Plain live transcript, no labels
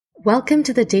Welcome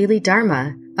to the Daily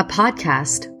Dharma, a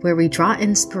podcast where we draw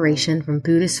inspiration from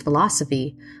Buddhist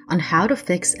philosophy on how to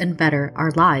fix and better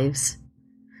our lives.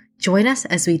 Join us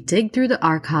as we dig through the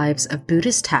archives of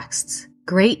Buddhist texts,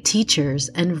 great teachers,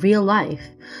 and real life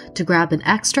to grab an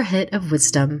extra hit of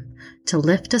wisdom to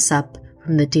lift us up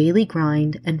from the daily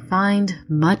grind and find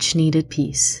much-needed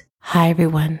peace. Hi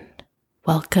everyone,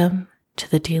 welcome to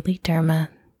the Daily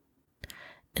Dharma.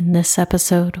 In this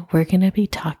episode, we're going to be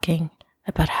talking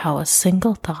about how a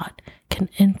single thought can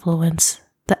influence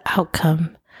the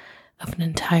outcome of an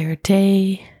entire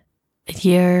day, a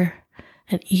year,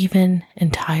 and even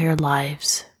entire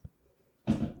lives.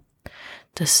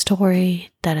 The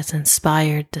story that has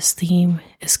inspired this theme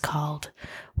is called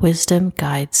Wisdom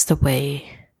Guides the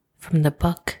Way, from the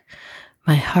book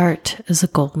My Heart is a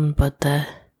Golden Buddha,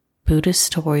 Buddhist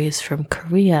Stories from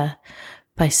Korea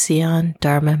by Seon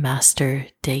Dharma Master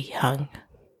Dae-Hyung.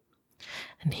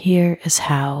 And here is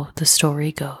how the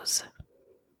story goes.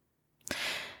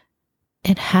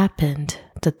 It happened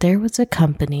that there was a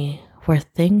company where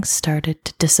things started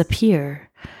to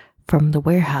disappear from the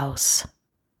warehouse.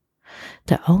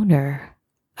 The owner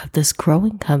of this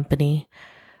growing company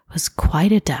was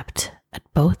quite adept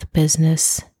at both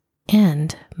business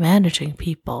and managing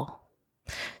people,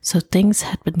 so things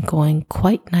had been going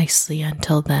quite nicely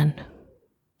until then.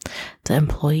 The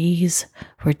employees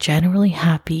were generally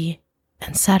happy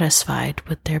and satisfied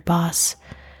with their boss,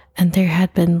 and there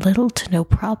had been little to no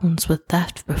problems with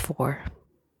theft before.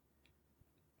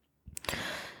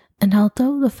 And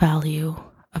although the value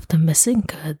of the missing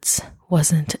goods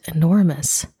wasn't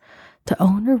enormous, the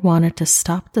owner wanted to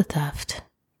stop the theft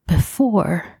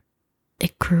before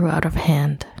it grew out of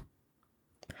hand.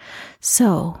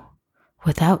 So,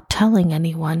 without telling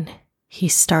anyone, he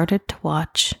started to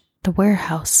watch the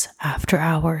warehouse after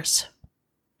hours.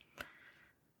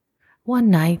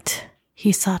 One night,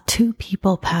 he saw two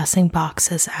people passing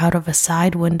boxes out of a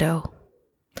side window.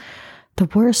 The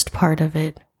worst part of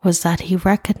it was that he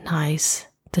recognized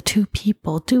the two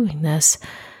people doing this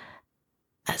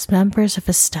as members of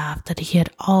his staff that he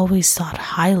had always thought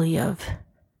highly of.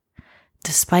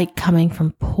 Despite coming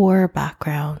from poor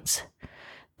backgrounds,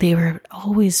 they were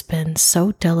always been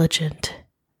so diligent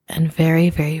and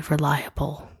very, very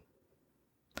reliable.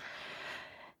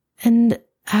 And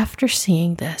after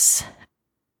seeing this,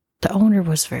 the owner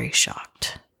was very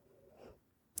shocked.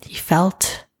 He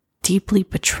felt deeply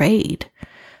betrayed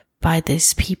by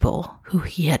these people who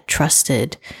he had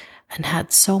trusted and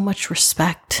had so much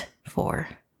respect for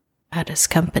at his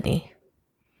company.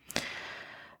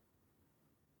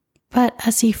 But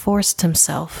as he forced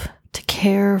himself to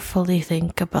carefully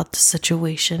think about the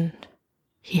situation,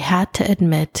 he had to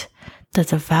admit that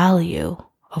the value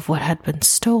of what had been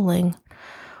stolen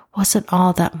wasn't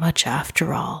all that much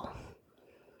after all.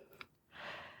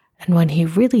 And when he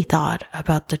really thought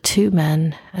about the two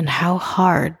men and how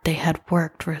hard they had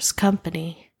worked for his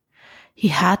company, he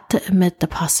had to admit the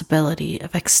possibility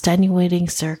of extenuating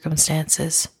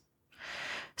circumstances.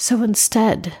 So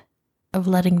instead of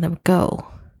letting them go,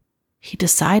 he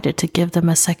decided to give them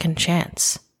a second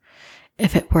chance.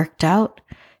 If it worked out,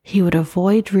 he would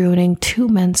avoid ruining two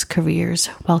men's careers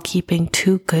while keeping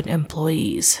two good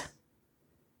employees.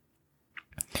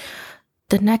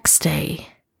 The next day,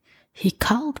 he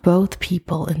called both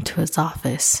people into his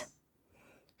office.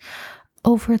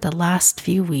 Over the last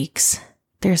few weeks,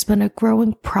 there's been a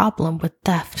growing problem with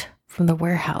theft from the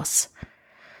warehouse.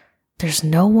 There's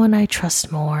no one I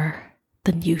trust more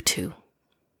than you two.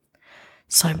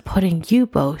 So I'm putting you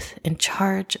both in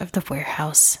charge of the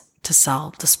warehouse to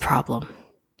solve this problem.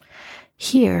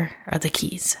 Here are the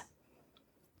keys.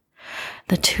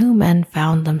 The two men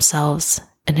found themselves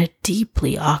in a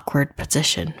deeply awkward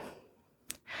position.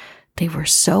 They were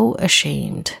so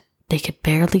ashamed they could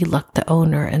barely look the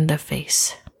owner in the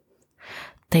face.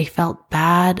 They felt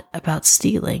bad about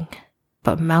stealing,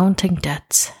 but mounting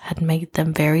debts had made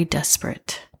them very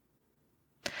desperate.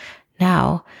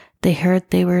 Now they heard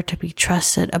they were to be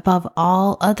trusted above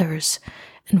all others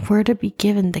and were to be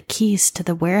given the keys to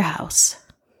the warehouse.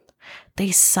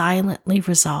 They silently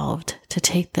resolved to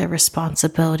take their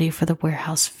responsibility for the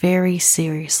warehouse very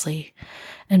seriously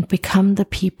and become the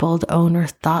people the owner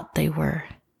thought they were.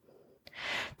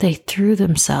 They threw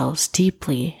themselves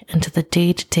deeply into the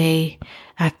day-to-day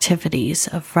activities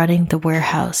of running the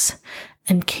warehouse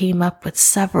and came up with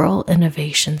several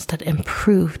innovations that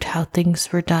improved how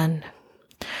things were done.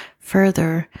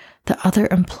 Further, the other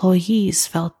employees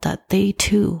felt that they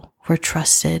too were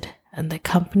trusted and the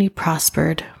company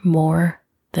prospered more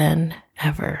than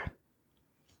ever.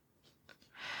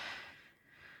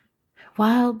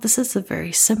 While this is a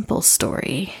very simple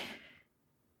story,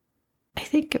 I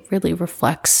think it really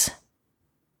reflects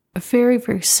a very,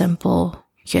 very simple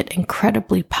yet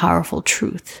incredibly powerful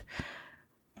truth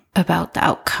about the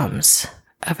outcomes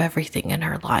of everything in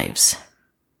our lives,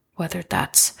 whether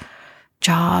that's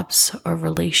jobs or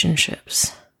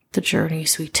relationships, the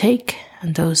journeys we take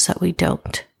and those that we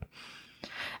don't.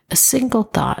 A single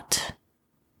thought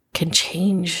can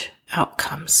change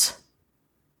outcomes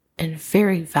in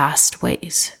very vast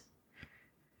ways.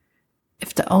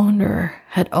 If the owner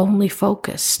had only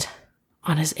focused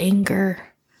on his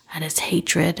anger and his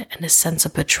hatred and his sense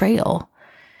of betrayal,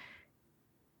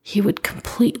 he would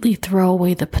completely throw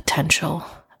away the potential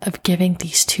of giving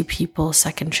these two people a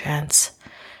second chance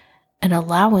and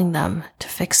allowing them to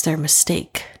fix their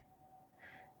mistake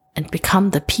and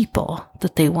become the people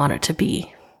that they wanted to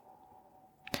be.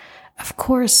 Of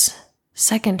course,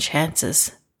 second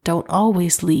chances don't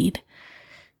always lead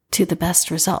to the best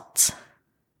results.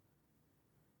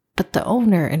 But the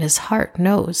owner in his heart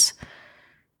knows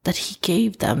that he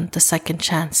gave them the second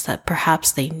chance that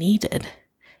perhaps they needed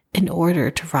in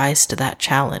order to rise to that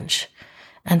challenge.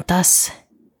 And thus,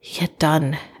 he had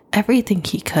done everything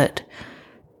he could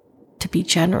to be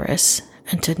generous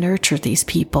and to nurture these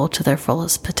people to their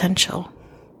fullest potential.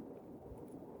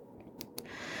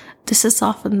 This is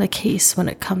often the case when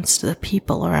it comes to the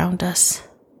people around us,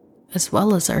 as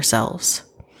well as ourselves.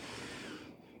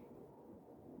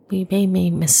 We may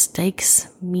make mistakes,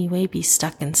 we may be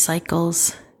stuck in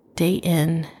cycles, day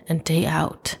in and day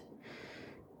out.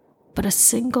 But a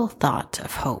single thought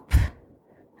of hope,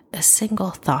 a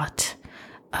single thought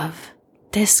of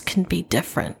this can be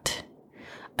different.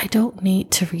 I don't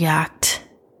need to react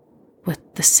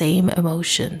with the same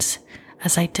emotions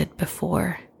as I did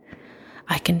before.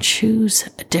 I can choose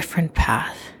a different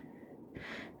path.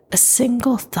 A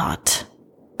single thought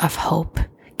of hope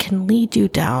can lead you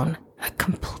down a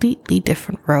completely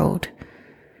different road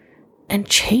and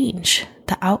change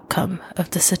the outcome of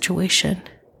the situation.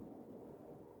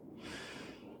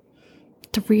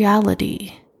 The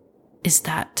reality is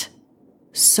that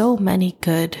so many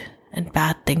good and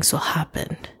bad things will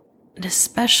happen, and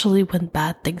especially when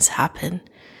bad things happen,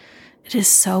 it is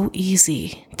so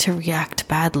easy to react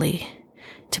badly,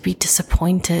 to be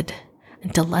disappointed,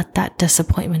 and to let that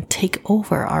disappointment take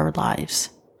over our lives.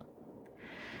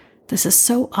 This is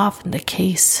so often the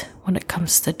case when it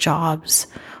comes to jobs,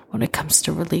 when it comes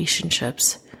to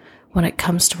relationships, when it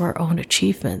comes to our own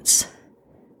achievements.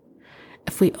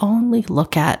 If we only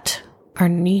look at our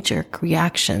knee-jerk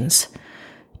reactions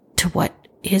to what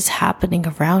is happening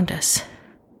around us,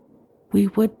 we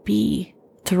would be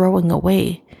throwing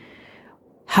away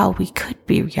how we could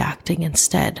be reacting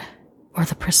instead, or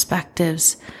the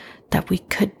perspectives that we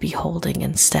could be holding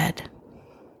instead.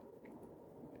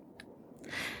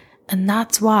 And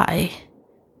that's why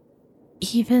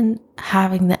even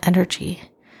having the energy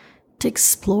to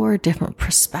explore different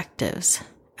perspectives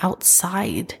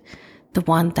outside the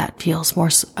one that feels more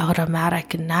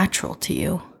automatic and natural to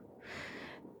you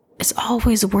is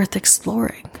always worth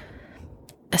exploring.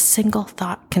 A single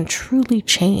thought can truly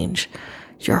change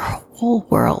your whole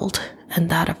world and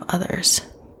that of others.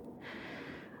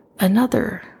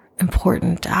 Another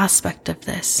important aspect of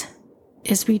this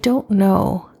is we don't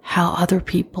know how other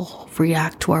people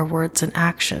react to our words and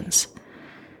actions.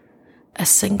 A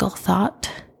single thought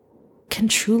can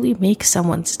truly make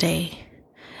someone's day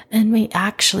and may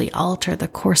actually alter the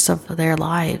course of their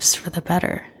lives for the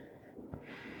better.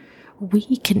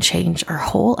 We can change our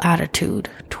whole attitude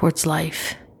towards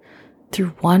life through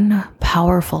one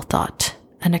powerful thought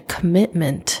and a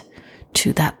commitment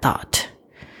to that thought.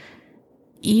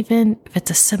 Even if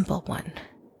it's a simple one,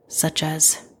 such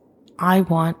as, I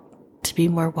want to be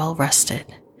more well-rested,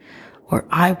 or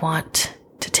I want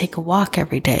to take a walk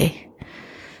every day.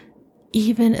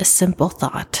 Even a simple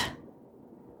thought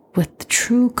with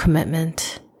true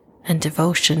commitment and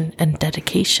devotion and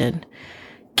dedication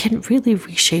can really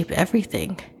reshape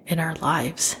everything in our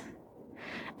lives.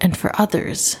 And for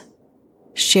others,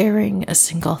 sharing a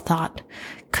single thought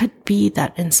could be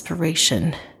that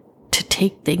inspiration to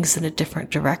take things in a different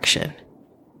direction.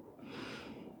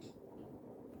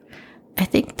 I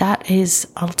think that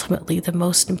is ultimately the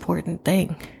most important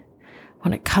thing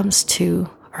when it comes to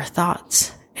our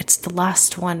thoughts. It's the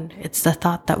last one. It's the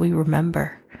thought that we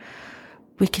remember.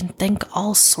 We can think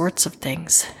all sorts of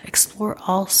things, explore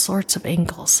all sorts of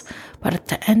angles, but at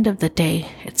the end of the day,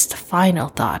 it's the final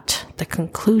thought, the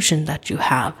conclusion that you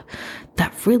have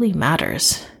that really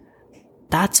matters.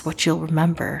 That's what you'll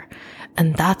remember,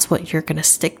 and that's what you're going to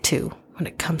stick to when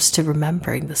it comes to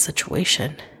remembering the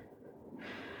situation.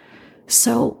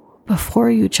 So,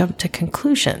 before you jump to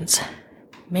conclusions,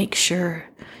 make sure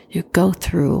you go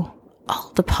through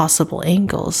all the possible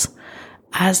angles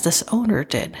as this owner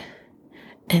did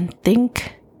and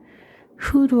think,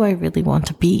 who do I really want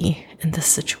to be in this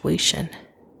situation?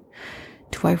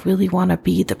 Do I really want to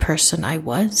be the person I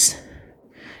was?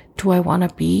 Do I want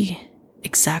to be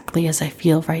exactly as I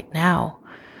feel right now?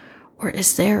 Or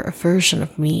is there a version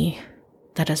of me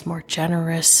that is more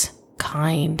generous,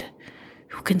 kind,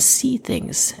 who can see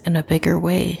things in a bigger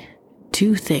way,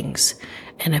 do things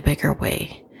in a bigger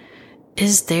way?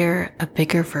 Is there a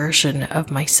bigger version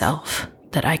of myself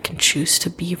that I can choose to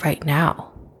be right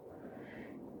now?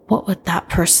 What would that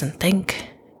person think?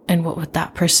 And what would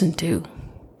that person do?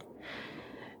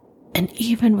 And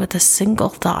even with a single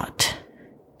thought,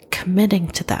 committing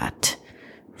to that,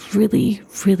 really,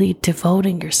 really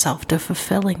devoting yourself to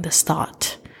fulfilling this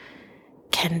thought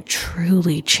can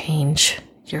truly change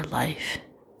your life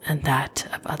and that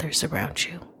of others around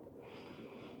you.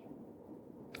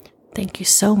 Thank you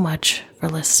so much for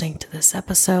listening to this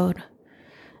episode.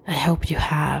 I hope you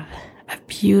have a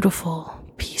beautiful,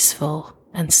 peaceful,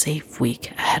 and safe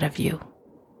week ahead of you.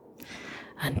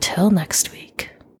 Until next week.